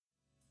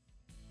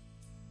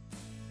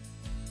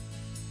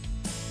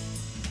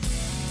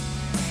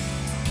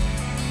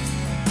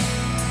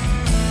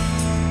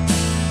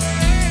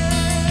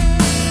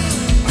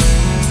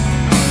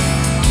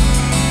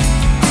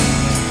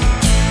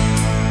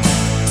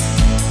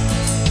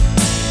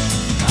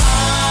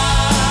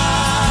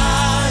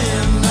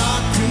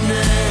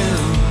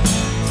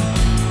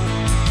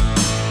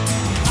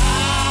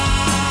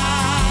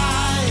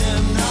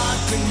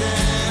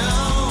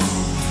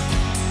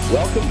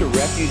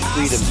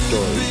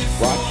Stories,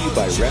 brought to you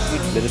by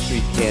Refuge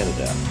Ministries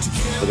Canada.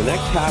 For the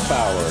next half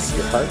hour,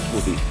 your hearts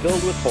will be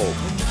filled with hope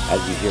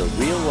as you hear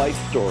real-life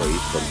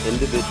stories from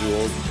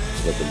individuals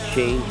that have been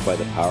changed by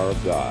the power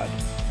of God.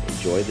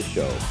 Enjoy the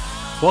show.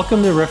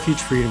 Welcome to Refuge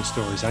Freedom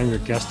Stories. I'm your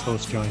guest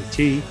host, Johnny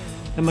T.,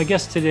 and my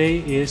guest today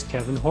is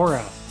Kevin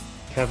Horath.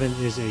 Kevin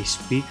is a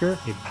speaker,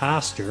 a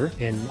pastor,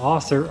 and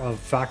author of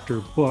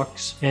Factor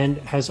Books, and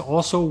has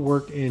also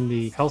worked in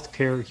the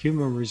healthcare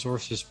human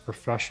resources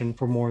profession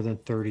for more than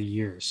 30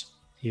 years.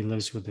 He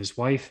lives with his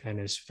wife and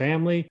his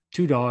family,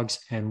 2 dogs,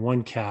 and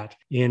 1 cat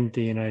in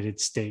the United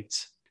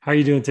States. How are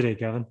you doing today,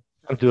 Kevin?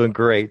 I'm doing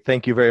great.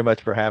 Thank you very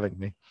much for having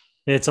me.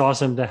 It's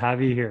awesome to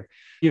have you here.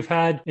 You've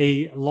had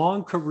a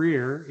long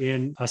career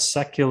in a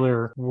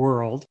secular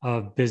world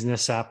of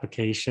business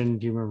application,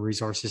 human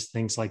resources,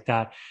 things like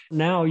that.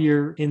 Now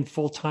you're in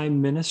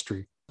full-time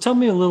ministry. Tell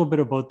me a little bit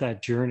about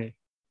that journey.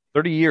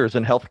 30 years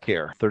in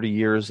healthcare, 30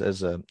 years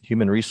as a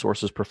human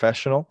resources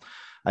professional.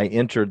 I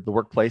entered the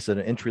workplace at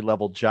an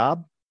entry-level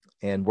job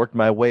and worked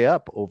my way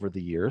up over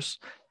the years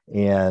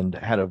and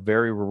had a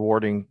very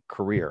rewarding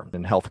career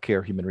in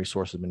healthcare, human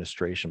resource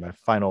administration. My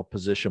final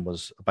position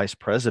was vice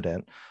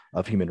president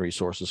of human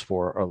resources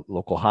for a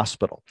local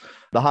hospital.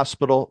 The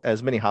hospital,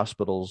 as many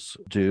hospitals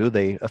do,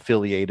 they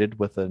affiliated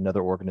with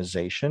another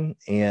organization.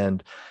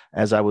 And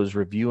as I was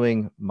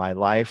reviewing my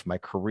life, my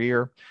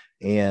career,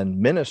 and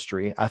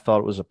ministry, I thought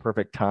it was a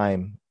perfect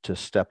time to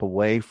step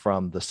away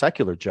from the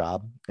secular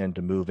job and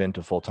to move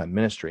into full-time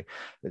ministry.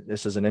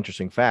 This is an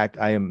interesting fact.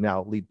 I am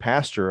now lead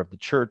pastor of the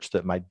church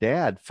that my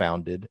dad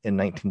founded in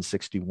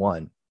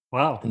 1961.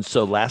 Wow. And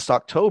so last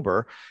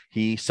October,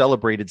 he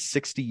celebrated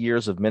 60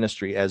 years of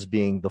ministry as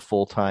being the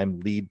full-time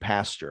lead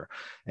pastor.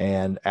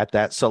 And at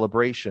that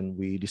celebration,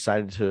 we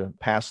decided to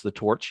pass the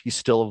torch. He's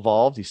still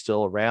involved. He's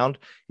still around.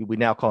 We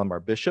now call him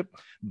our bishop,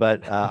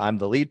 but I'm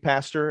the lead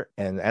pastor.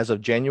 And as of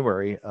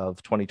January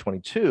of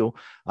 2022,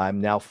 I'm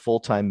now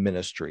full-time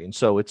ministry. And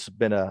so it's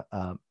been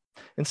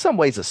in some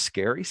ways a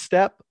scary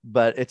step,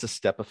 but it's a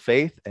step of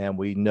faith. And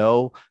we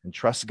know and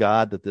trust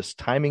God that this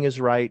timing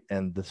is right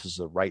and this is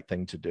the right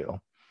thing to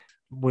do.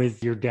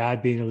 With your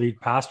dad being a lead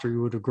pastor,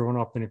 you would have grown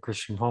up in a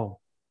Christian home.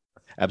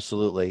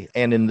 Absolutely.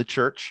 And in the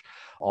church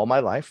all my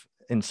life.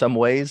 In some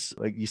ways,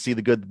 like you see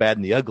the good, the bad,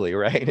 and the ugly,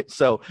 right?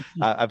 So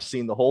I've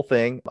seen the whole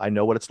thing. I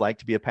know what it's like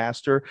to be a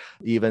pastor.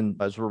 Even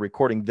as we're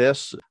recording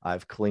this,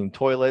 I've cleaned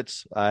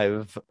toilets,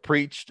 I've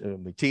preached,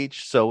 and we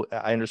teach. So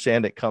I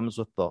understand it comes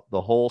with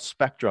the whole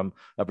spectrum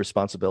of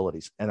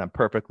responsibilities, and I'm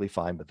perfectly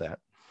fine with that.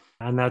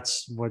 And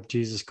that's what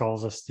Jesus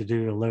calls us to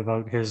do, to live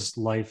out his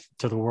life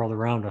to the world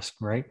around us,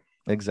 right?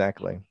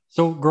 Exactly.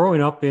 So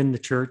growing up in the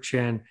church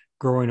and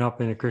growing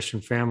up in a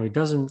Christian family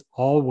doesn't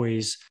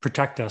always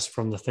protect us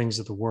from the things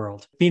of the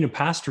world. Being a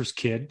pastor's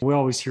kid, we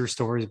always hear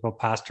stories about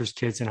pastors'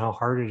 kids and how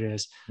hard it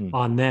is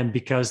on them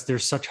because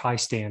there's such high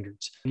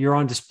standards. You're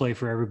on display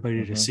for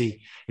everybody to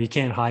see. You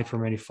can't hide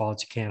from any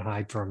faults. You can't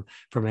hide from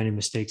any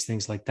mistakes,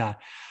 things like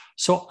that.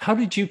 So how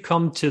did you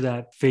come to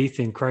that faith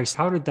in Christ?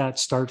 How did that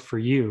start for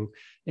you?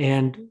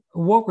 And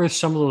what were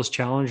some of those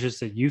challenges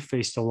that you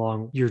faced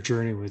along your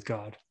journey with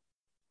God?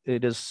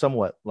 It is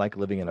somewhat like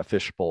living in a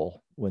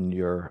fishbowl when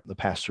you're the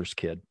pastor's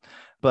kid,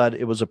 but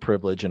it was a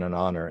privilege and an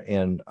honor.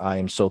 And I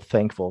am so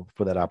thankful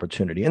for that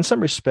opportunity. In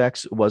some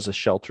respects, it was a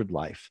sheltered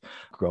life.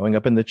 Growing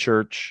up in the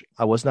church,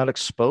 I was not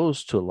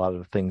exposed to a lot of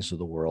the things of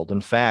the world.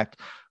 In fact,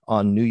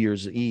 on New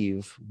Year's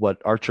Eve,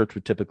 what our church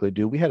would typically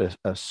do, we had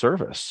a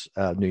service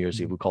New Year's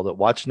Eve. We called it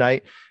Watch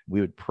Night. We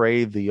would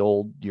pray the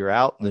old year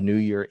out, the new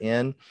year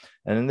in.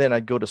 And then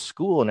I'd go to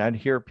school and I'd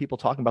hear people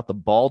talking about the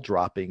ball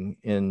dropping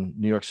in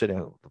New York City.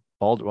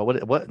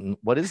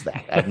 What is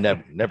that? I've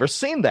never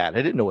seen that.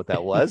 I didn't know what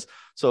that was.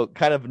 So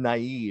kind of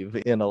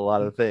naive in a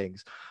lot of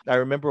things. I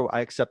remember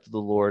I accepted the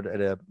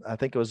Lord I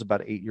think it was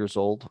about 8 years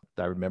old.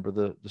 I remember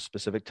the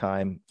specific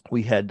time.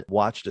 We had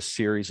watched a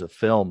series of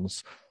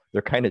films.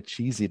 They're kind of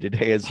cheesy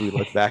today as we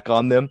look back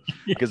on them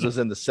because it was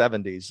in the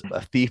 70s.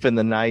 A Thief in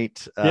the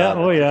Night.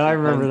 I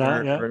remember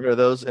that. Yeah. Remember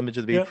those Image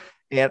of the Beast?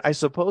 Yeah. And I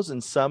suppose in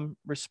some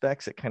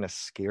respects, it kind of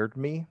scared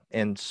me.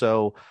 And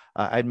so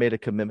I'd made a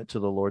commitment to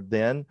the Lord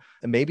then,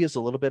 and maybe it's a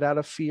little bit out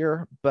of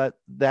fear, but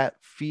that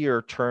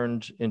fear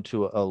turned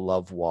into a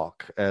love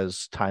walk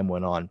as time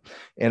went on.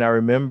 And I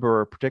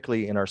remember,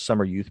 particularly in our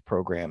summer youth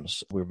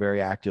programs, we were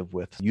very active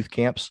with youth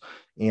camps.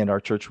 And our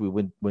church, we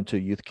went to a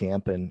youth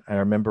camp. And I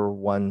remember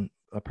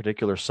a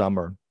particular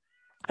summer,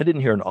 I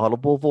didn't hear an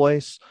audible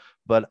voice,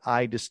 but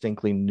I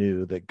distinctly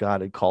knew that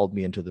God had called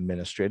me into the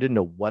ministry. I didn't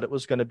know what it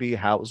was going to be,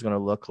 how it was going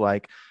to look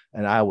like.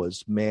 And I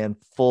was,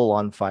 full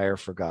on fire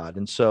for God.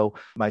 And so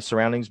my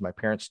surroundings, my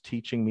parents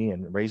teaching me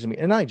and raising me,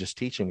 and not just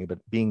teaching me, but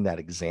being that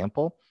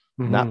example,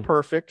 not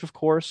perfect, of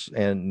course,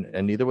 and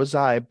neither was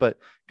I, but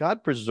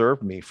God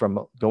preserved me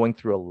from going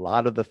through a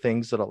lot of the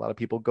things that a lot of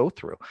people go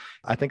through.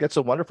 I think that's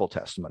a wonderful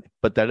testimony,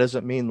 but that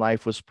doesn't mean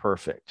life was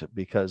perfect,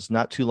 because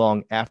not too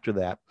long after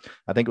that,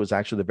 I think it was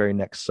actually the very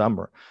next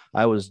summer,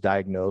 I was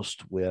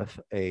diagnosed with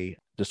a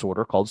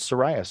disorder called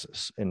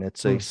psoriasis, and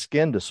it's a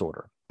skin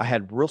disorder. I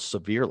had real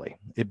severely.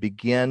 It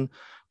began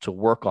to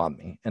work on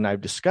me. And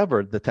I've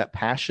discovered that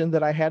passion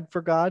that I had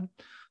for God,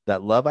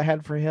 that love I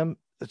had for him,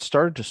 it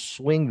started to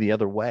swing the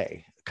other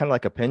way, kind of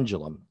like a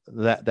pendulum.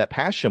 That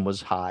passion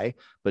was high,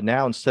 but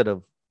now instead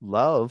of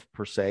love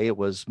per se, it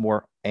was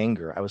more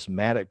anger. I was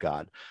mad at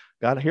God.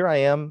 God, here I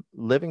am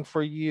living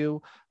for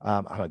you.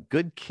 I'm a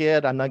good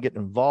kid. I'm not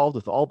getting involved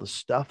with all the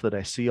stuff that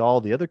I see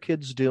all the other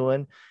kids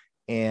doing.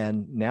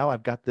 And now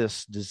I've got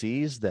this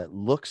disease that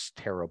looks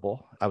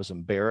terrible. I was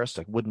embarrassed.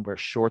 I wouldn't wear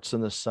shorts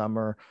in the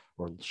summer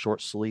or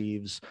short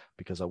sleeves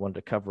because I wanted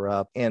to cover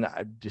up. And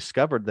I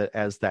discovered that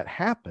as that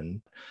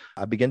happened,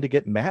 I began to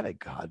get mad at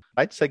God.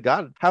 I'd say,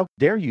 God, how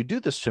dare you do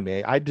this to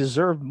me? I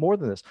deserve more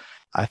than this.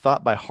 I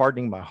thought by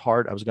hardening my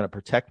heart, I was going to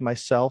protect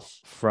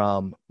myself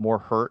from more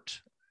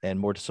hurt and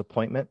more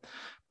disappointment.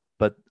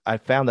 But I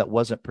found that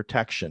wasn't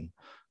protection.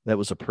 That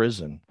was a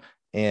prison.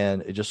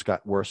 And it just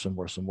got worse and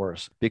worse and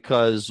worse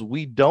because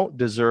we don't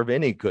deserve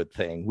any good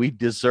thing. We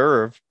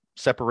deserve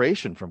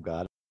separation from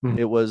God. Mm-hmm.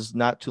 It was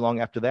not too long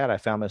after that, I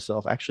found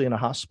myself actually in a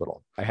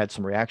hospital. I had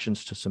some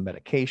reactions to some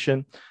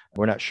medication.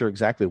 We're not sure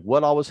exactly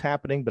what all was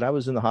happening, but I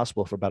was in the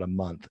hospital for about a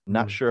month,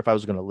 not sure if I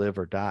was going to live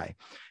or die.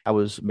 I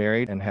was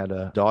married and had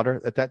a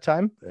daughter at that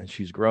time, and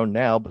she's grown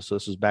now, but so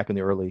this was back in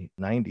the early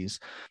 90s.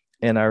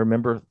 And I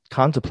remember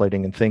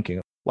contemplating and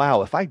thinking,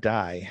 wow, if I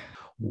die,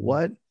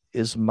 what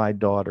is my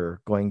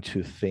daughter going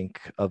to think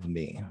of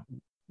me?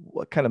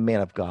 What kind of man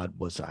of God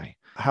was I?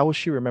 How will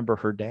she remember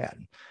her dad?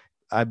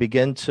 I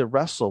began to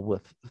wrestle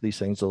with these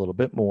things a little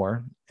bit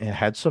more and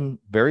had some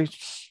very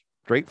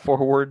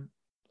straightforward,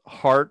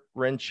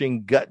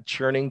 heart-wrenching,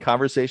 gut-churning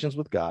conversations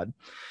with God.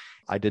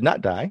 I did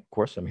not die. Of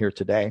course, I'm here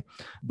today.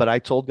 But I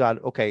told God,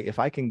 okay, if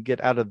I can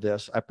get out of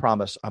this, I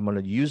promise I'm going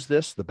to use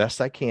this the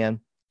best I can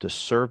to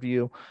serve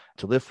you,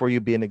 to live for you,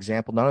 be an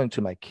example, not only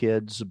to my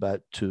kids,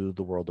 but to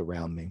the world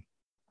around me.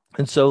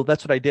 And so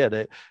that's what I did.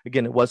 It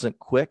wasn't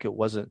quick. It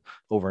wasn't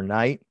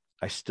overnight.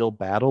 I still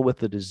battle with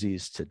the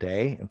disease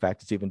today. In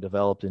fact, it's even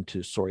developed into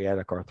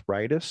psoriatic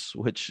arthritis,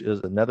 which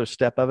is another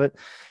step of it.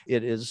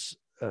 It is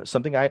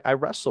something I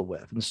wrestle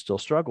with and still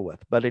struggle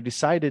with. But I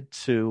decided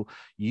to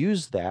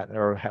use that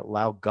or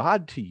allow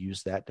God to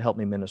use that to help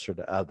me minister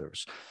to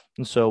others.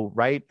 And so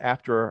right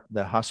after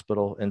the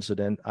hospital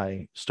incident,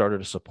 I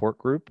started a support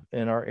group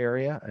in our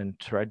area and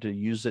tried to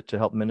use it to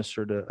help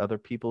minister to other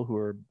people who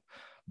are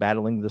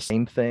battling the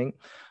same thing.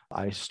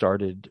 I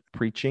started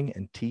preaching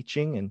and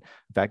teaching, and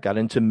in fact, got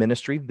into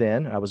ministry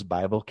then. I was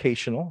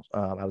bivocational.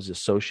 I was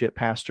associate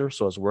pastor,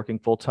 so I was working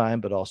full time,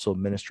 but also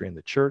ministry in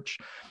the church,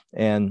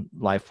 and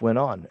life went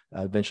on.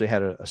 I eventually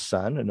had a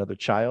son, another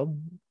child,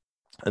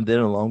 and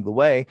then along the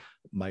way,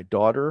 my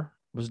daughter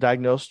was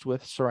diagnosed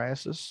with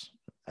psoriasis,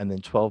 and then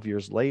 12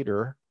 years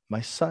later,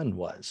 my son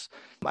was.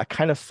 I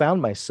kind of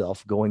found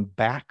myself going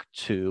back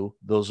to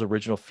those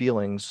original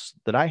feelings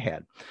that I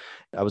had.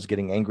 I was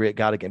getting angry at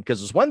God again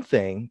because it's one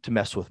thing to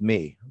mess with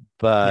me,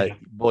 but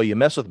boy, you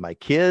mess with my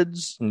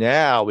kids,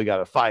 now we got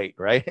to fight,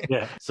 right?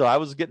 Yeah. So I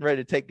was getting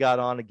ready to take God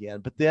on again.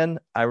 But then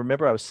I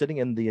remember I was sitting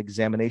in the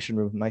examination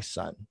room with my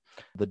son.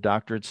 The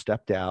doctor had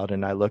stepped out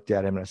and I looked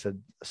at him and I said,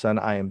 son,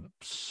 I am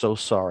so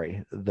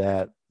sorry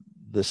that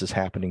this is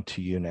happening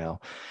to you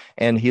now.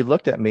 And he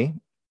looked at me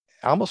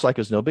almost like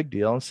it was no big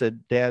deal and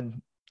said, Dad,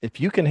 if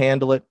you can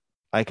handle it,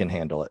 I can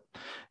handle it.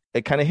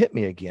 It kind of hit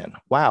me again.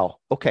 Wow.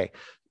 Okay.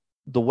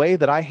 The way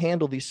that I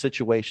handle these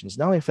situations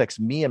not only affects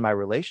me and my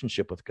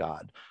relationship with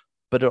God,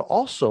 but it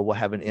also will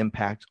have an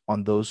impact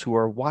on those who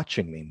are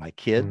watching me, my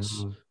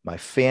kids, my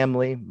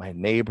family, my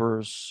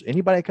neighbors,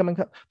 anybody coming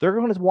up. They're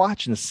going to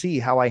watch and see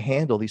how I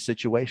handle these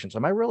situations.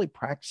 Am I really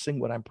practicing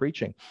what I'm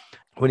preaching?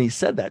 When he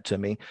said that to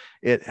me,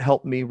 it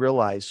helped me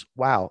realize,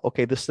 wow,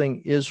 okay, this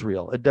thing is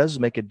real. It does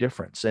make a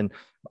difference. And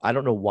I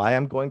don't know why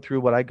I'm going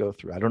through what I go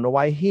through. I don't know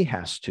why he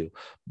has to.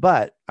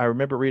 But I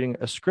remember reading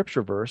a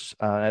scripture verse.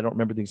 I don't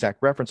remember the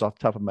exact reference off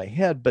the top of my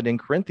head, but in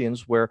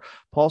Corinthians, where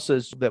Paul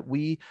says that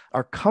we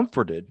are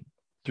comforted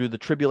through the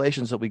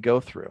tribulations that we go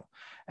through.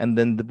 And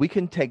then we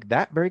can take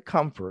that very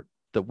comfort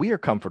that we are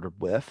comforted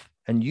with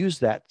and use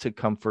that to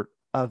comfort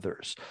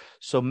others.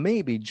 So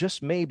maybe,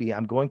 just maybe,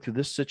 I'm going through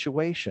this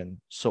situation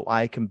so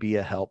I can be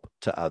a help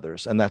to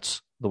others. And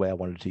that's the way I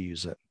wanted to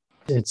use it.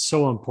 It's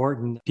so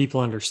important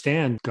people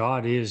understand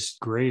God is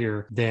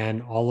greater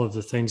than all of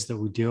the things that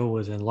we deal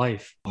with in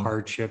life,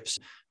 hardships,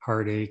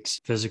 heartaches,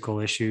 physical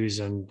issues,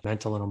 and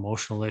mental and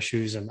emotional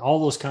issues, and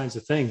all those kinds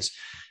of things.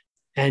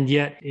 And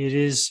yet it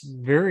is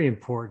very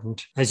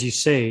important, as you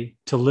say,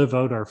 to live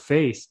out our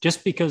faith.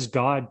 Just because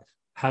God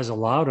has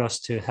allowed us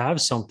to have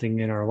something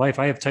in our life.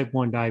 I have type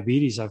 1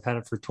 diabetes. I've had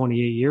it for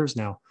 28 years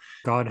now.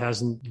 God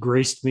hasn't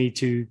graced me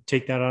to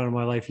take that out of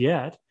my life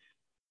yet,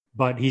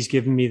 but he's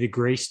given me the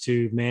grace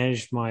to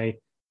manage my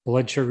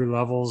blood sugar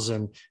levels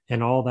and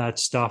all that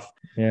stuff.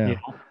 Yeah. You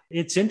know,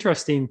 it's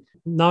interesting.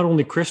 Not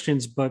only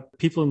Christians, but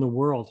people in the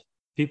world,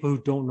 people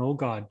who don't know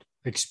God,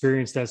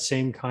 experience that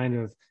same kind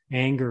of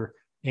anger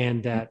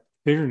and that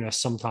bitterness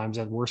sometimes,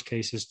 at worst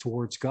cases,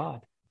 towards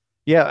God.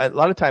 Yeah, a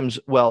lot of times,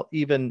 well,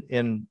 even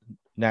in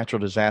natural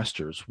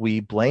disasters, we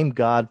blame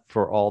God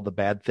for all the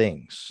bad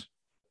things.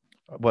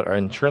 what our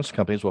insurance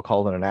companies will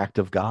call it an act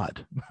of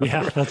God.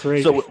 Yeah, that's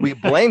right. So we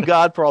blame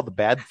God for all the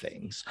bad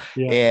things,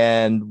 Yeah.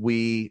 and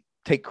we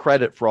take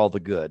credit for all the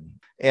good.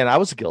 And I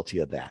was guilty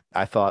of that.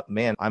 I thought,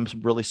 man, I'm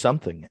really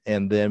something.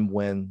 And then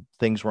when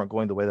things weren't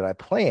going the way that I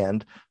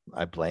planned,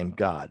 I blamed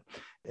God.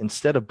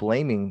 Instead of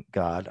blaming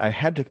God, I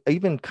had to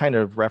even kind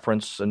of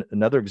reference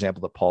another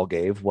example that Paul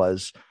gave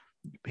was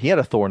he had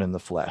a thorn in the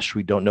flesh.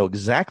 We don't know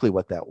exactly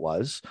what that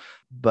was,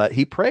 but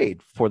he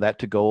prayed for that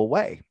to go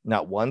away.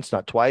 Not once,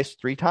 not twice,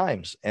 3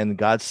 times. And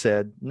God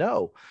said,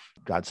 no.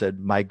 God said,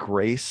 my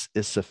grace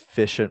is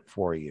sufficient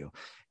for you.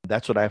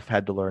 That's what I've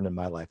had to learn in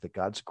my life, that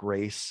God's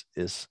grace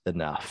is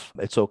enough.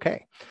 It's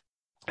okay.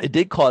 It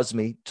did cause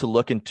me to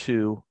look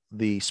into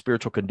the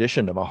spiritual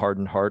condition of a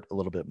hardened heart a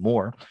little bit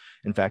more.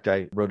 In fact,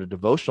 I wrote a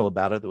devotional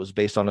about it that was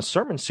based on a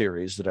sermon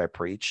series that I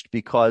preached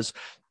because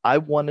I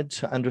wanted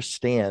to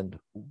understand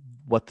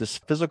what this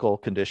physical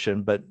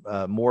condition, but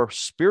more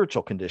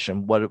spiritual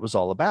condition, what it was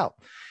all about.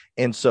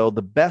 And so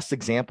the best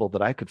example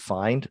that I could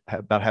find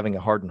about having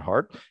a hardened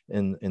heart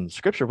in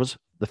scripture was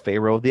the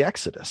Pharaoh of the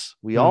Exodus.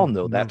 We all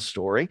know that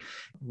story.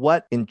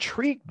 What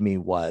intrigued me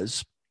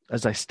was,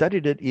 as I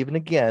studied it even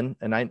again,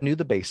 and I knew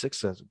the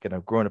basics, again,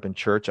 I've grown up in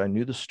church, I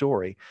knew the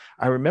story.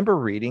 I remember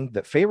reading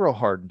that Pharaoh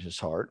hardened his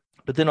heart,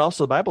 but then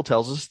also the Bible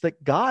tells us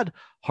that God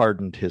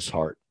hardened his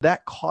heart.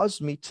 That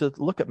caused me to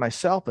look at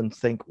myself and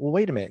think, well,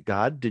 wait a minute,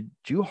 God, did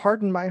you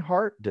harden my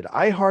heart? Did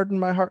I harden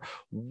my heart?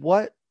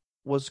 What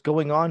was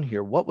going on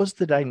here? What was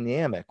the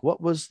dynamic? What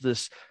was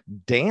this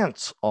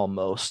dance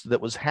almost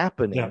that was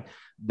happening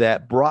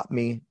that brought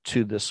me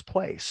to this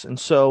place? And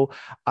so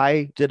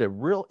I did a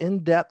real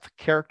in-depth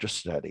character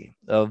study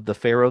of the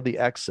Pharaoh of the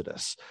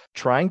Exodus,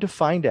 trying to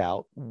find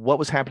out what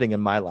was happening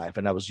in my life.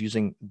 And I was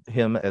using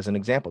him as an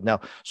example. Now,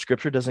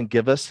 scripture doesn't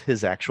give us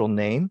his actual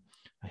name.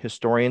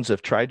 Historians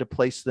have tried to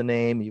place the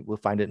name. You will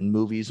find it in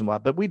movies and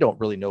what, but we don't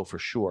really know for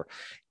sure.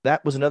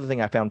 That was another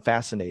thing I found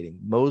fascinating.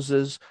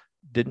 Moses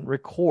didn't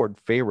record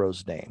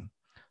Pharaoh's name,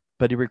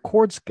 but he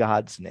records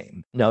God's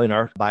name. Now, in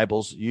our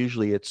Bibles,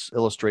 usually it's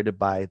illustrated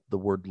by the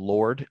word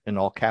Lord in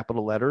all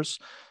capital letters,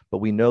 but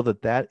we know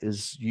that that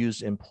is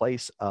used in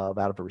place of,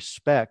 out of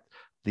respect,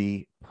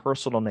 the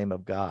personal name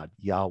of God,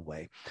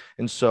 Yahweh.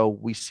 And so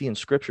we see in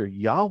scripture,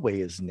 Yahweh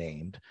is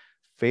named,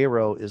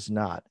 Pharaoh is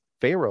not.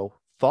 Pharaoh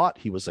thought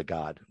he was a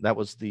god. That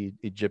was the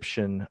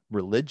Egyptian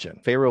religion.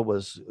 Pharaoh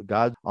was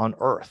God on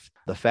earth.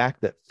 The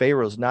fact that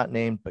Pharaoh is not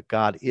named, but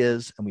God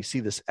is, and we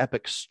see this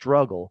epic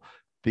struggle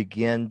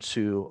begin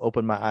to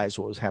open my eyes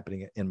to what was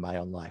happening in my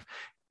own life.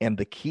 And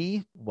the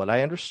key, what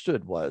I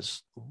understood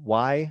was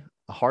why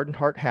a hardened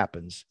heart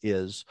happens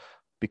is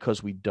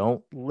because we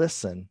don't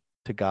listen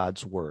to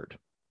God's word.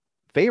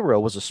 Pharaoh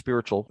was a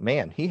spiritual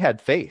man. He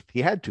had faith.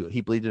 He had to. He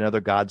believed in other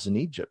gods in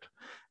Egypt.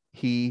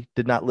 He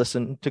did not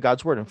listen to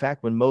God's word. In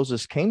fact, when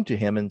Moses came to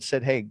him and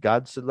said, hey,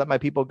 God said, let my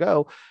people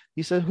go,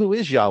 he said, who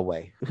is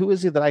Yahweh? Who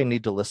is he that I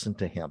need to listen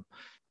to him?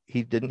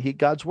 He didn't heed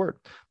God's word.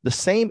 The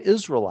same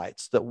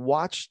Israelites that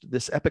watched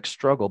this epic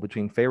struggle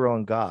between Pharaoh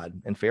and God,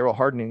 and Pharaoh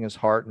hardening his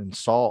heart and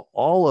saw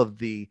all of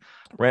the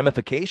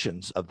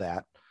ramifications of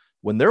that,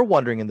 when they're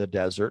wandering in the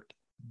desert,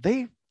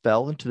 they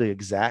fell into the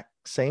exact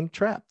same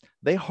trap.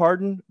 They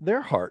hardened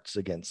their hearts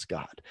against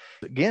God.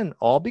 Again,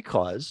 all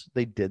because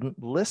they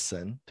didn't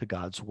listen to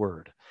God's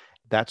word.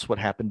 That's what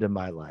happened in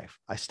my life.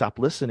 I stopped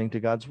listening to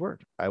God's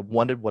word. I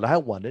wanted what I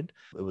wanted.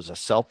 It was a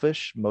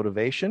selfish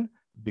motivation.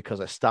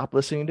 Because I stopped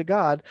listening to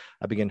God,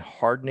 I began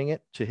hardening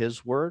it to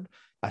his word.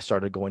 I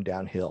started going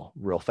downhill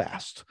real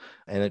fast.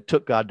 And it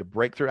took God to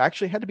break through. I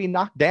actually had to be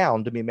knocked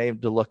down to be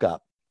made to look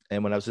up.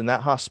 And when I was in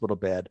that hospital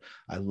bed,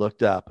 I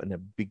looked up and it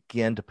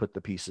began to put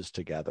the pieces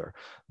together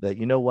that,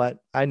 you know what?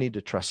 I need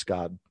to trust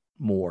God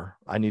more.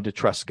 I need to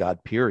trust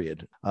God,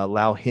 period.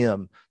 Allow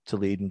him to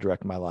lead and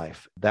direct my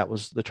life. That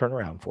was the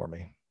turnaround for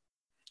me.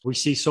 We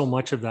see so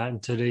much of that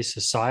in today's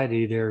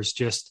society. There's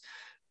just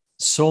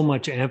so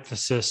much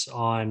emphasis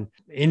on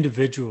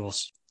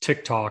individuals,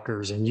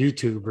 TikTokers and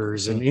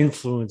YouTubers and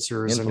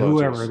influencers and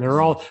whoever.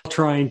 They're all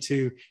trying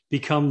to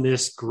become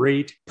this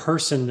great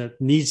person that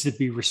needs to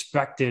be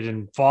respected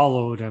and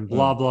followed and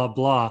blah, blah,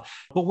 blah.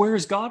 But where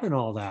is God in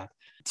all that?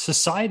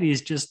 Society is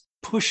just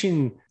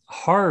pushing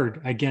hard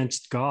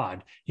against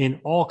God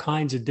in all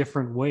kinds of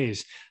different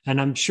ways.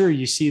 And I'm sure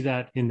you see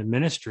that in the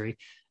ministry.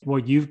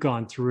 What you've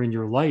gone through in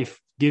your life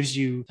gives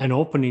you an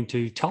opening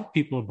to tell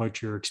people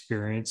about your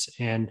experience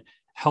and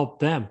help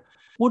them.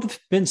 What have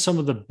been some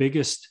of the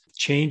biggest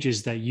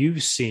changes that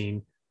you've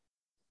seen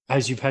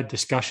as you've had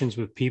discussions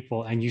with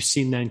people and you've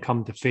seen them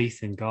come to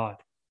faith in God?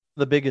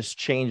 The biggest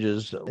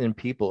changes in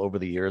people over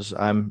the years,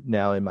 I'm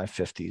now in my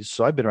 50s,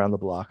 so I've been around the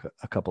block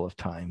a couple of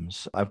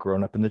times. I've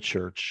grown up in the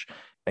church,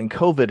 and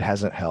COVID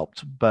hasn't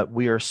helped, but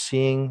we are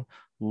seeing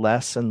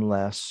less and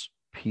less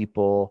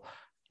people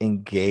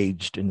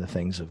engaged in the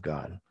things of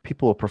God.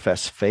 People will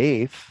profess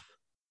faith.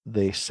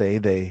 They say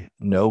they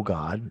know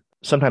God.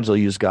 Sometimes they'll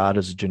use God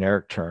as a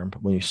generic term.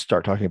 But when you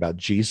start talking about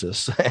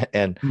Jesus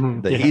and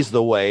that he's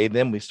the way,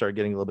 then we start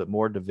getting a little bit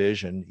more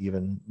division,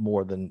 even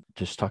more than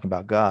just talking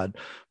about God.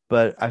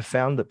 but I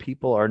found that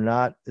people are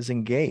not as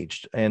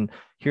engaged. And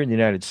here in the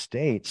United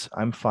States,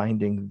 I'm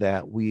finding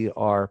that we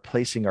are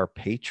placing our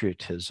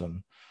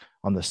patriotism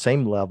on the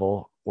same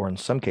level, or in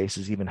some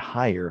cases, even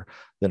higher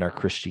than our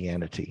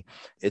Christianity.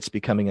 It's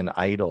becoming an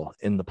idol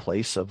in the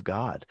place of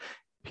God.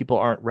 People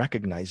aren't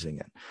recognizing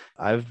it.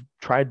 I've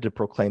tried to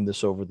proclaim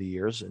this over the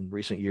years. In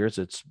recent years,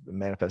 it's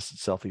manifested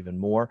itself even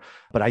more.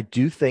 But I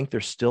do think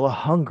there's still a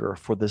hunger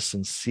for the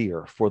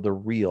sincere, for the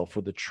real,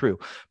 for the true.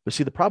 But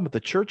see, the problem with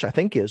the church, I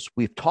think, is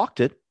we've talked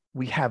it,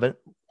 we haven't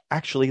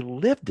actually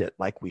lived it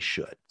like we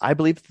should. I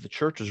believe if the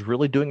church was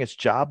really doing its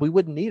job, we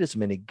wouldn't need as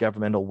many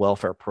governmental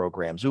welfare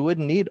programs. We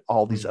wouldn't need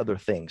all these other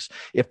things.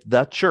 If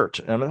the church,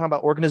 and I'm not talking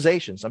about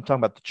organizations, I'm talking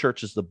about the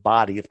church as the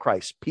body of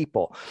Christ,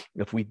 people.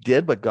 If we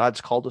did what God's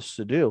called us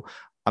to do,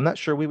 I'm not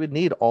sure we would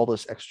need all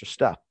this extra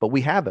stuff, but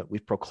we haven't.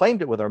 We've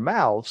proclaimed it with our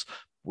mouths.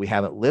 We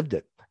haven't lived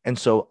it. And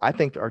so I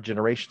think our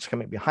generations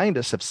coming behind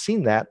us have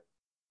seen that.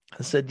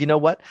 I said, you know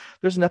what?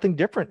 There's nothing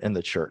different in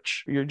the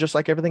church. You're just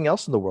like everything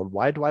else in the world.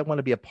 Why do I want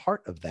to be a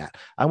part of that?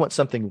 I want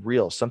something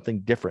real,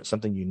 something different,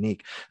 something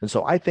unique. And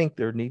so I think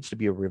there needs to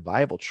be a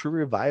revival, true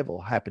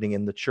revival happening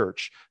in the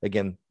church.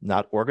 Again,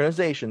 not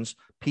organizations,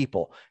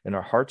 people in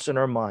our hearts and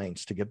our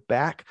minds to get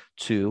back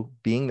to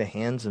being the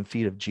hands and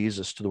feet of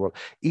Jesus to the world,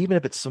 even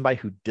if it's somebody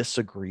who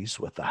disagrees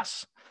with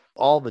us.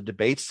 All the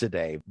debates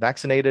today,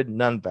 vaccinated,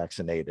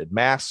 non-vaccinated,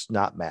 masked,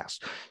 not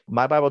masked.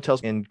 My Bible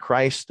tells me in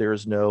Christ, there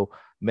is no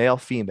male,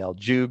 female,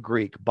 Jew,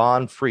 Greek,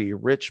 bond, free,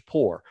 rich,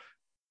 poor.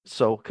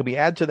 So can we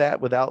add to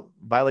that without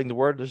violating the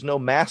word? There's no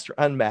masked or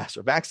unmasked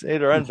or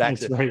vaccinated or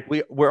unvaccinated.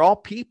 Right. We're all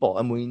people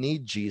and we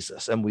need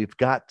Jesus. And we've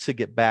got to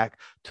get back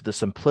to the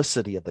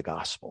simplicity of the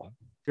gospel.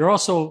 You're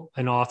also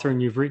an author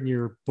and you've written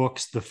your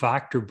books, the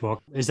Factor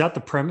book. Is that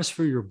the premise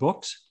for your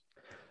books?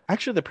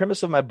 Actually, the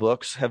premise of my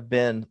books have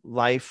been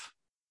life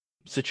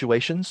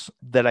situations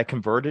that I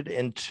converted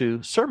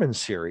into sermon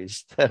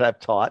series that I've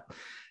taught.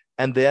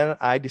 And then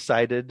I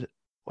decided,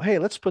 hey,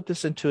 let's put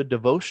this into a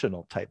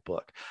devotional type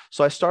book.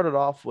 So I started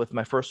off with,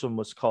 my first one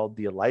was called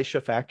The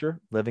Elisha Factor,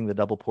 Living the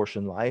Double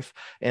Portion Life.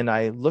 And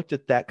I looked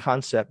at that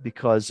concept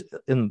because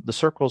in the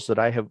circles that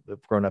I have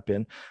grown up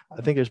in,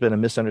 I think there's been a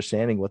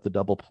misunderstanding what the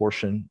double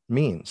portion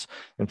means.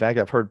 In fact,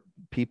 I've heard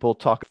people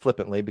talk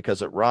flippantly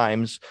because it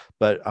rhymes,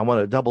 but I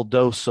want a double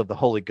dose of the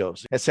Holy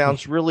Ghost. It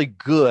sounds really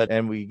good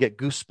and we get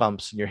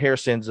goosebumps and your hair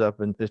stands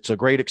up and it's a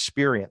great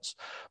experience.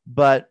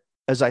 But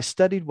as I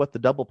studied what the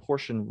double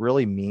portion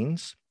really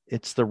means,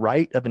 it's the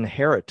right of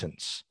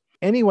inheritance.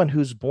 Anyone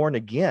who's born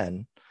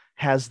again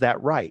has that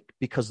right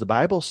because the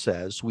Bible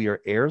says we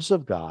are heirs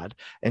of God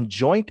and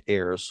joint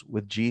heirs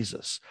with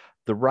Jesus.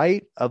 The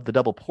right of the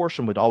double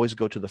portion would always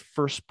go to the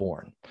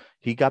firstborn.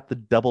 He got the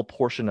double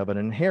portion of an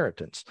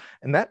inheritance.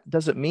 And that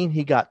doesn't mean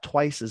he got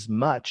twice as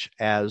much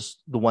as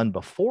the one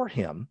before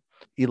him.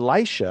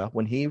 Elisha,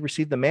 when he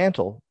received the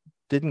mantle,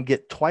 didn't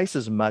get twice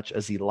as much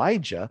as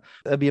Elijah.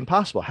 That'd be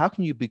impossible. How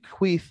can you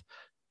bequeath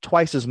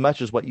twice as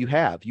much as what you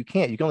have? You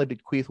can't. You can only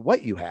bequeath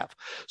what you have.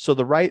 So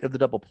the right of the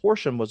double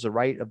portion was the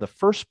right of the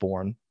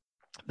firstborn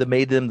that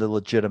made them the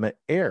legitimate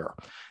heir.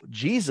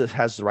 Jesus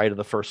has the right of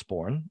the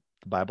firstborn.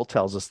 The Bible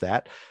tells us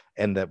that,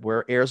 and that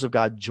we're heirs of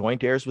God,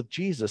 joint heirs with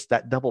Jesus.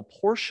 That double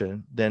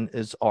portion then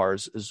is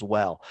ours as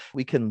well.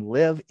 We can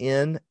live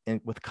in and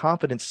with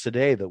confidence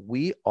today that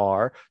we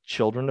are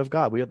children of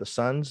God. We are the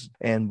sons,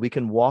 and we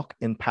can walk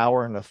in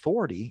power and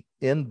authority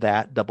in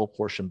that double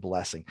portion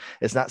blessing.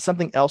 It's not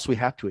something else we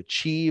have to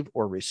achieve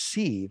or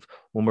receive.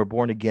 When we're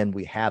born again,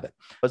 we have it.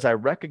 As I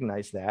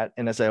recognize that,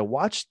 and as I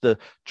watched the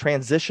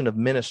transition of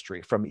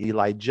ministry from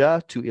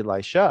Elijah to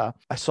Elisha,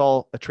 I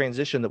saw a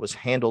transition that was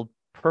handled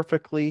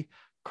perfectly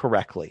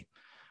correctly.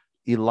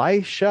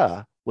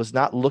 Elisha was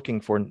not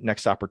looking for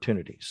next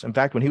opportunities. In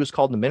fact, when he was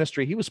called to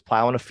ministry, he was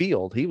plowing a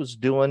field. He was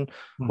doing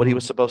what he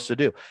was supposed to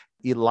do.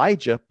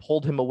 Elijah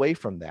pulled him away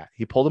from that.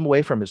 He pulled him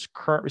away from his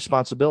current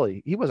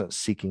responsibility. He wasn't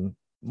seeking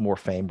more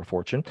fame or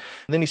fortune.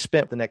 And then he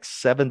spent the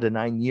next 7 to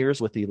 9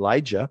 years with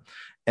Elijah.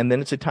 And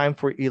then it's a time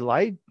for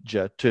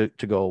Elijah to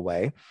go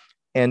away.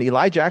 And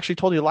Elijah actually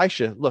told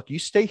Elisha, look, you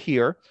stay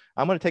here.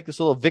 I'm going to take this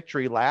little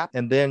victory lap,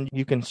 and then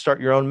you can start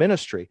your own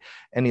ministry.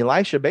 And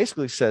Elisha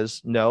basically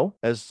says, no,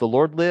 as the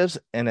Lord lives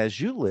and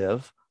as you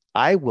live,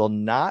 I will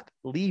not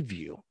leave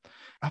you.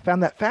 I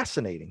found that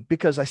fascinating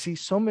because I see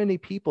so many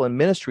people in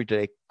ministry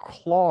today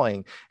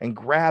clawing and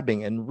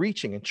grabbing and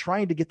reaching and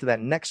trying to get to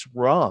that next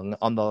rung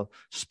on the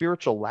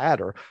spiritual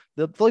ladder.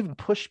 They'll even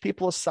push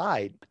people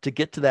aside to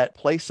get to that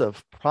place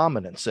of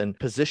prominence and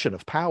position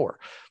of power.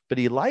 But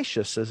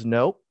Elisha says,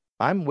 no,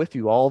 I'm with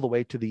you all the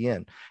way to the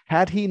end.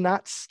 Had he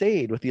not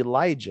stayed with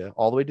Elijah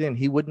all the way to the end,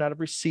 he would not have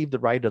received the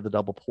right of the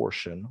double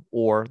portion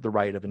or the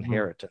right of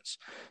inheritance.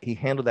 He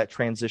handled that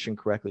transition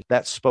correctly.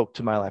 That spoke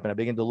to my life. And I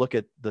began to look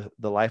at the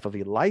life of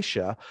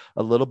Elisha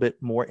a little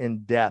bit more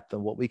in depth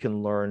and what we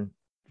can learn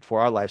for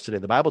our lives today.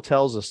 The Bible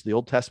tells us the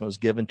Old Testament was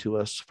given to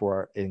us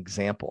for an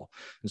example.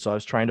 And so I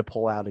was trying to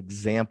pull out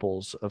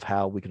examples of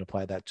how we can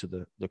apply that to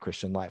the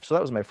Christian life. So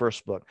that was my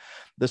first book.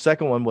 The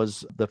second one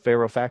was The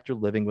Pharaoh Factor,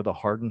 Living with a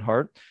Hardened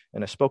Heart.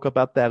 And I spoke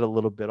about that a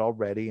little bit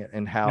already,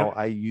 and how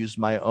I used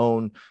my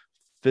own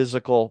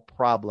physical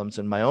problems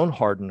and my own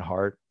hardened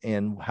heart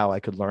and how I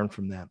could learn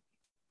from that.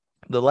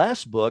 The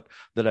last book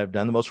that I've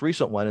done, the most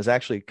recent one, is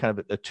actually kind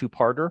of a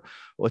two-parter.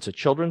 Well, it's a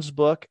children's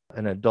book,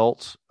 an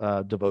adult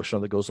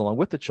devotional that goes along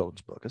with the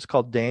children's book. It's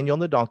called Daniel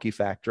and the Donkey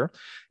Factor,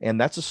 and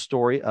that's a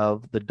story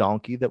of the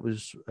donkey that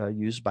was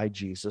used by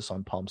Jesus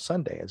on Palm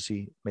Sunday as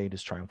he made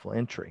his triumphal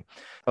entry.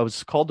 I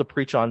was called to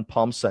preach on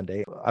Palm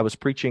Sunday. I was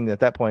preaching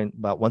at that point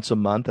about once a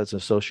month as an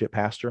associate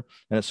pastor,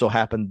 and it so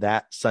happened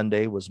that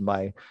Sunday was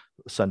my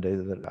Sunday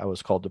that I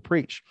was called to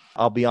preach.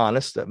 I'll be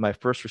honest that my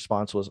first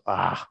response was,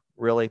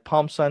 really?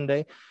 Palm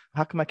Sunday?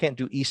 How come I can't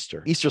do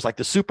Easter? Easter's like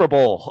the Super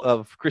Bowl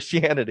of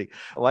Christianity.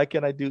 Why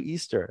can't I do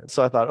Easter?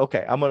 So I thought,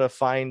 okay, I'm going to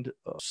find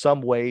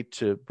some way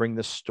to bring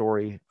this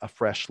story a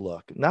fresh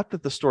look. Not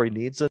that the story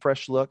needs a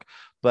fresh look,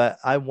 but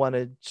I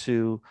wanted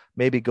to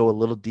maybe go a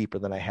little deeper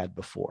than I had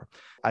before.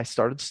 I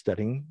started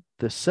studying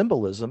the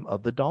symbolism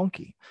of the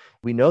donkey.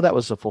 We know that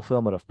was a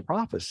fulfillment of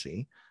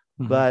prophecy,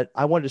 but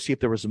I wanted to see if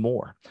there was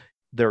more.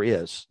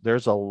 There's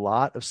a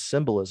lot of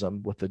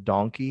symbolism with the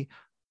donkey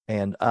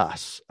and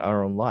us,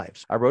 our own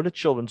lives. I wrote a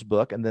children's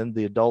book and then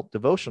the adult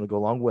devotion to go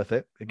along with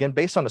it. Again,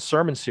 based on a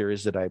sermon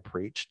series that I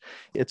preached.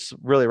 It's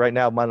really right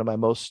now one of my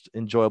most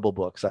enjoyable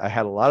books. I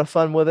had a lot of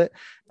fun with it.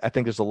 I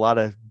think there's a lot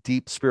of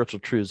deep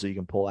spiritual truths that you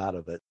can pull out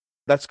of it.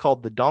 That's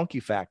called The Donkey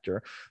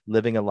Factor,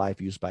 Living a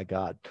Life Used by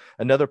God.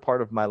 Another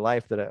part of my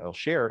life that I'll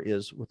share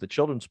is with the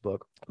children's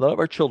book. A lot of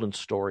our children's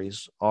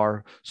stories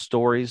are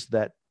stories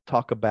that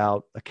talk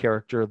about a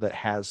character that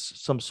has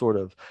some sort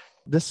of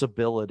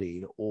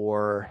disability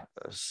or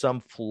some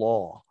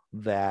flaw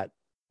that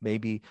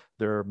maybe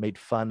they're made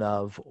fun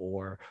of,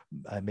 or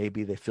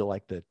maybe they feel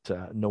like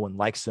that no one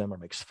likes them or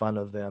makes fun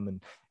of them.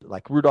 And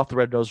like Rudolph the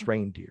Red-Nosed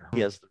Reindeer, he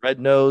has the red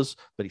nose,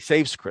 but he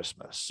saves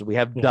Christmas. So we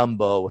have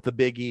Dumbo with the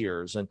big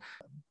ears. And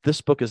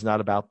this book is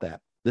not about that.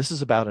 This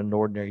is about an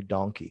ordinary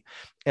donkey.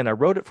 And I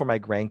wrote it for my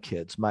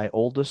grandkids. My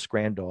oldest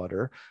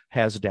granddaughter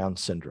has Down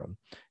syndrome.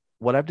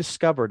 What I've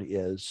discovered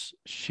is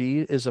she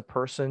is a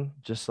person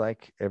just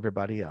like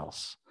everybody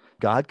else.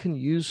 God can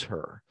use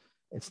her.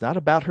 It's not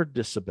about her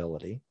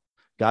disability.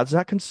 God's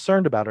not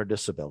concerned about her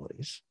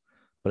disabilities.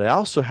 But I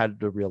also had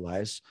to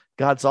realize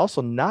God's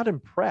also not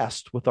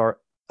impressed with our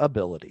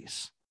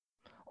abilities.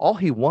 All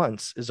he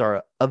wants is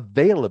our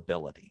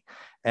availability.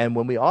 And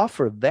when we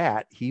offer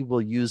that, he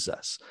will use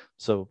us.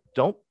 So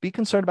don't be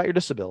concerned about your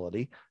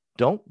disability.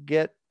 Don't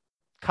get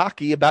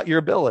cocky about your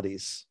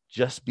abilities.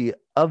 Just be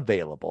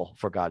available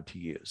for God to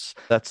use.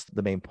 That's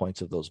the main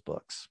points of those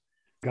books.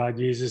 God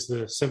uses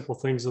the simple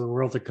things of the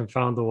world to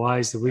confound the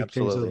wise, the weak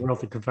things of the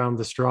world to confound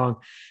the strong.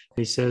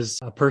 He says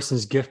a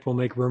person's gift will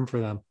make room for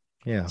them.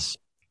 Yes.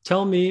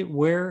 Tell me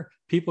where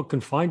people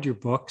can find your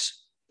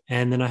books.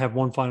 And then I have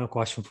one final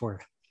question for you.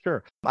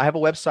 Sure. I have a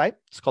website.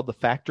 It's called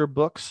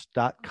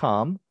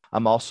thefactorbooks.com.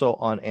 I'm also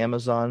on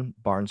Amazon,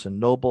 Barnes &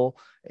 Noble,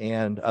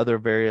 and other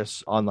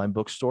various online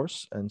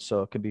bookstores, and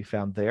so it can be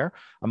found there.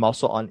 I'm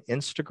also on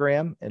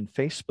Instagram and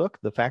Facebook,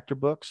 The Factor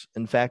Books.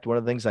 In fact, one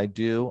of the things I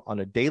do on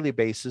a daily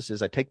basis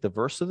is I take the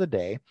verse of the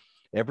day.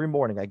 Every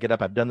morning I get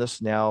up. I've done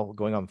this now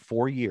going on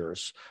 4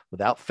 years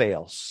without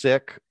fail,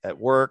 sick, at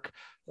work,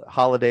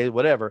 holiday,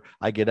 whatever.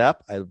 I get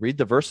up, I read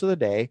the verse of the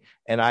day,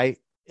 and I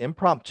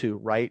impromptu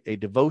write a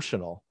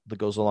devotional that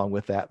goes along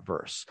with that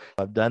verse.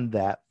 I've done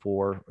that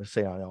for,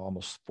 say,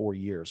 almost 4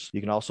 years.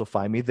 You can also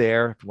find me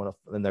there if you want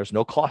to, and there's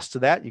no cost to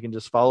that. You can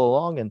just follow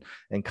along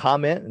and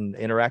comment and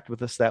interact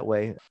with us that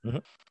way.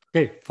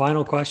 Okay,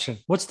 final question.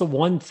 What's the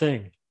one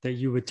thing that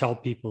you would tell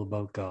people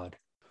about God?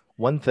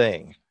 One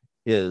thing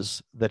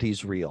is that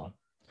he's real.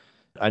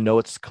 I know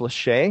it's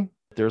cliche.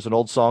 There's an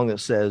old song that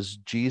says,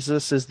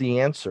 Jesus is the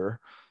answer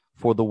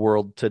for the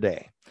world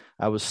today.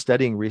 I was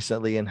studying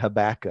recently in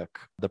Habakkuk.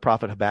 The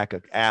prophet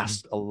Habakkuk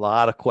asked a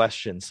lot of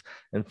questions.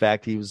 In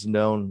fact, he was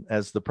known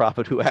as the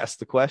prophet who asked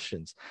the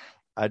questions.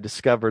 I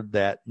discovered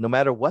that no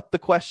matter what the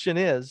question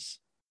is,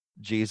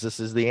 Jesus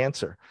is the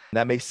answer.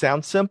 That may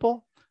sound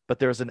simple, but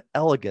there's an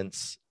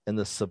elegance in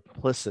the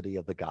simplicity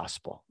of the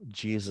gospel.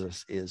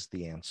 Jesus is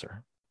the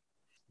answer.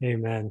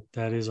 Amen.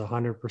 That is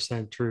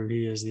 100% true.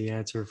 He is the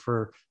answer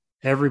for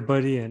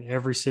everybody in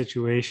every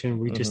situation.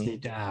 We just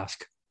need to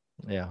ask.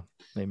 Yeah.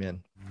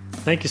 Amen.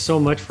 Thank you so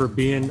much for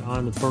being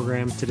on the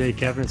program today,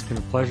 Kevin. It's been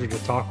a pleasure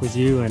to talk with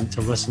you and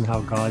to listen how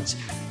God's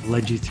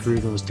led you through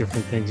those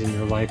different things in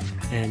your life.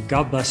 And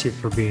God bless you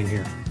for being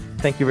here.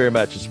 Thank you very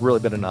much. It's really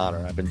been an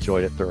honor. I've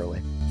enjoyed it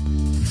thoroughly.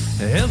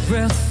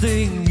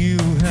 Everything you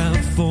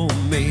have for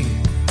me,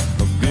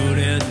 good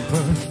and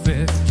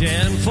perfect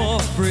and for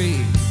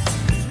free,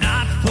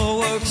 not for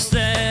works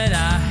that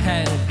I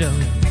had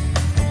done,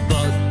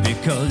 but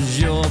because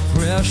your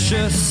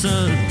precious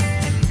Son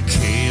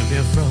came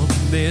here from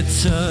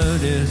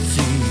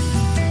eternity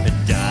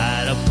and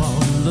died upon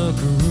the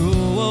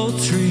cruel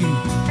tree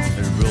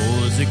and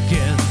rose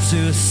again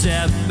to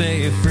set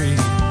me free.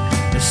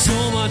 There's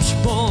so much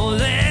more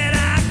that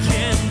I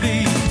can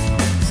be.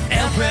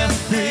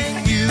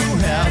 Everything you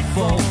have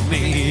for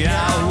me,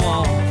 I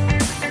want.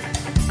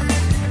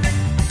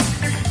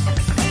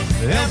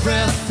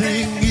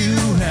 Everything you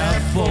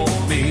have for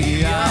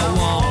me, I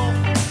want.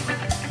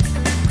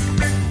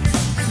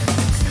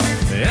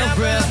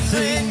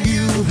 Everything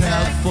you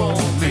have for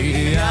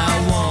me,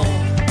 I want.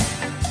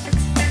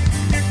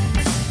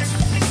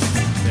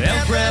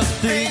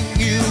 Everything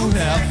you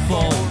have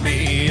for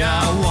me,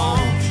 I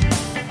want.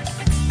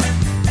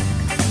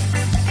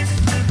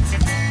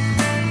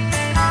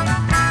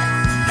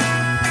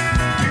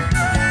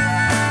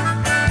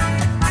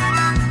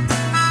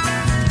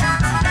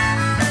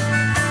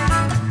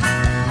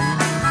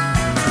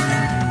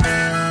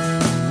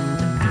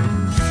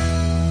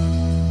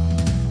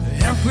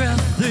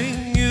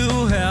 Everything you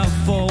have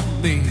for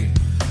me,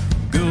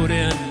 good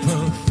and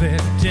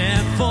perfect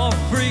and for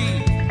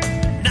free.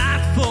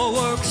 Not for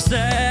works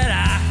that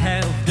I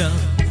have done,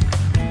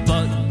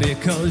 but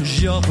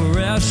because your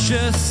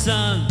precious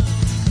Son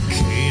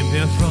came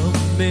here from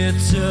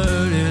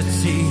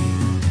eternity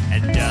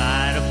and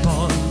died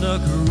upon the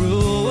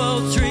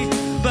cruel tree.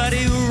 But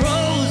he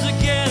rose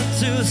again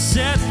to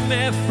set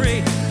me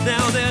free.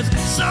 Now there's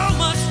so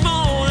much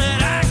more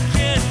that I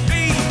can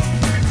be.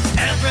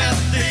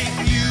 Everything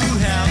you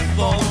have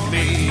for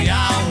me,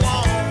 I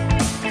want.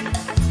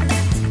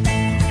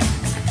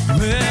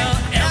 Well,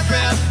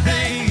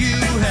 everything you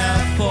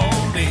have for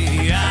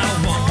me, I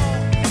want.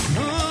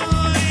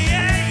 Ooh,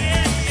 yeah,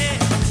 yeah,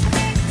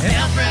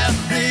 yeah.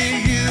 Everything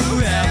you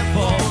have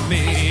for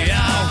me, I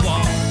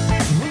want.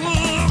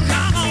 Ooh,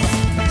 come on.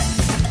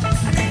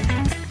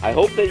 I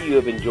hope that you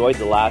have enjoyed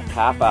the last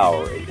half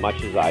hour as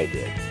much as I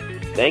did.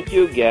 Thank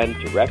you again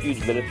to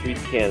Refuge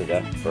Ministries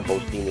Canada for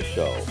hosting the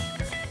show.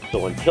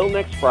 So until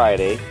next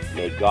Friday,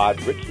 may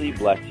God richly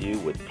bless you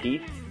with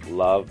peace,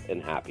 love,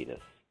 and happiness.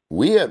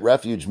 We at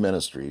Refuge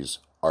Ministries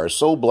are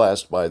so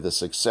blessed by the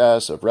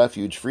success of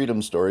Refuge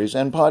Freedom Stories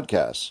and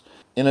podcasts.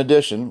 In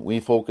addition,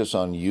 we focus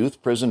on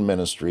youth prison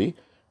ministry,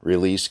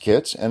 release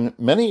kits, and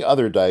many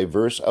other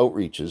diverse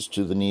outreaches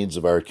to the needs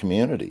of our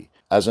community.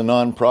 As a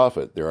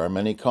nonprofit, there are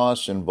many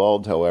costs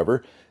involved,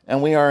 however,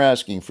 and we are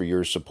asking for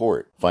your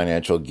support.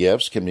 Financial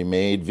gifts can be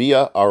made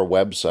via our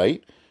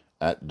website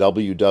at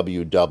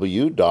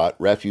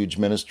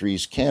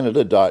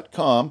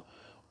www.refugeministriescanada.com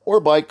or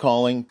by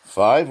calling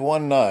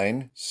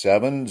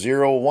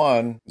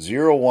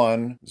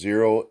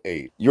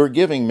 519-701-0108. Your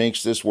giving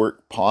makes this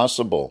work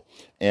possible,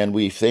 and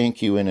we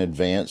thank you in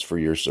advance for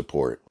your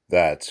support.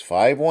 That's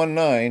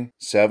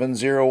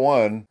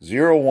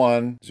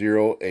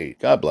 519-701-0108.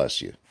 God bless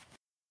you.